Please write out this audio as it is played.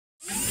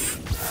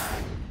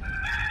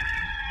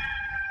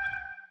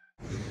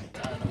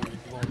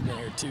only been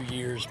here 2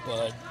 years,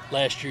 but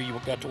last year you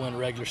got to win a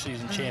regular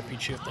season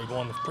championship. They've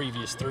won the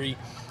previous 3.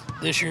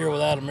 This year,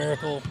 without a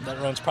miracle,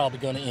 that run's probably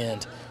going to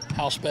end.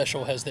 How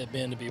special has that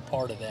been to be a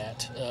part of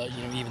that,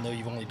 even though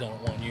you've only done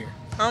it 1 year?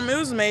 It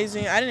was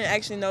amazing. I didn't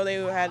actually know they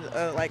had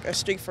like a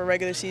streak for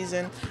regular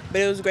season,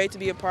 but it was great to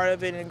be a part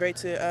of it and great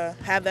to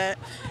have that.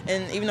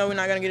 And even though we're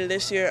not going to get it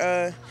this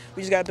year,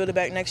 we just got to build it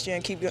back next year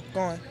and keep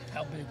going.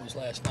 How big was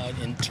last night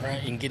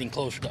in getting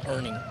closer to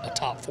earning a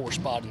top 4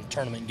 spot in the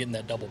tournament and getting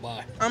that double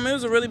bye? It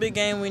was a really big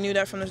game. We knew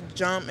that from the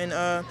jump,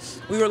 and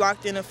we were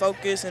locked in and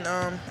focused. And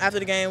after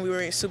the game, we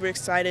were super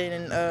excited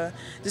and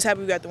just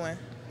happy we got the win.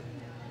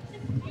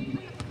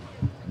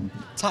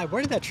 Ty,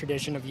 where did that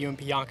tradition of you and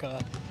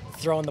Bianca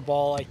throwing the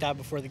ball like that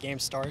before the game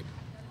start?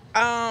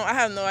 I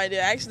have no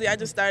idea. Actually, I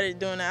just started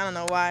doing it. I don't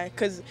know why.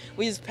 Because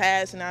we just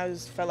passed, and I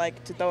just felt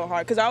like to throw it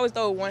hard. Because I always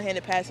throw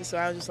one-handed passes, so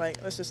I was just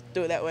like, let's just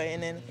do it that way.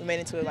 And then we made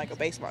it into like a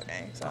baseball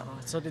game. So,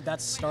 So did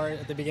that start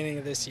at the beginning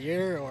of this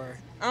year, or?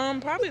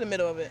 Probably the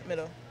middle of it.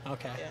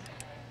 Okay. Yeah.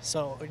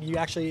 So are you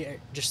actually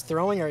just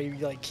throwing, or are you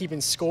like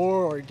keeping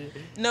score, or?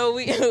 No,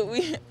 we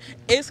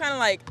it's kind of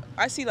like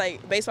I see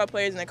like baseball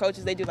players and their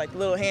coaches. They do like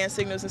little hand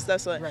signals and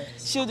stuff. So Right.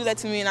 she'll do that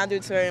to me, and I'll do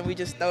it to her, and we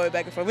just throw it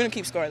back and forth. We don't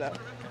keep score though.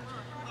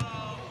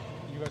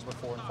 You guys were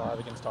 4 and 5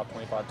 against top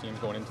 25 teams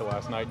going into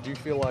last night. Do you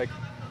feel like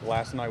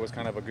last night was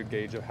kind of a good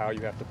gauge of how you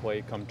have to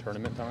play come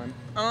tournament time?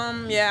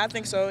 Yeah, I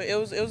think so. It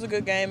was a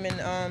good game,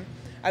 and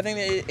I think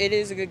that it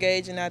is a good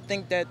gauge, and I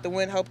think that the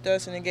win helped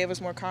us, and it gave us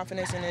more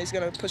confidence, and it's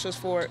going to push us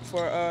forward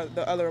for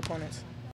the other opponents.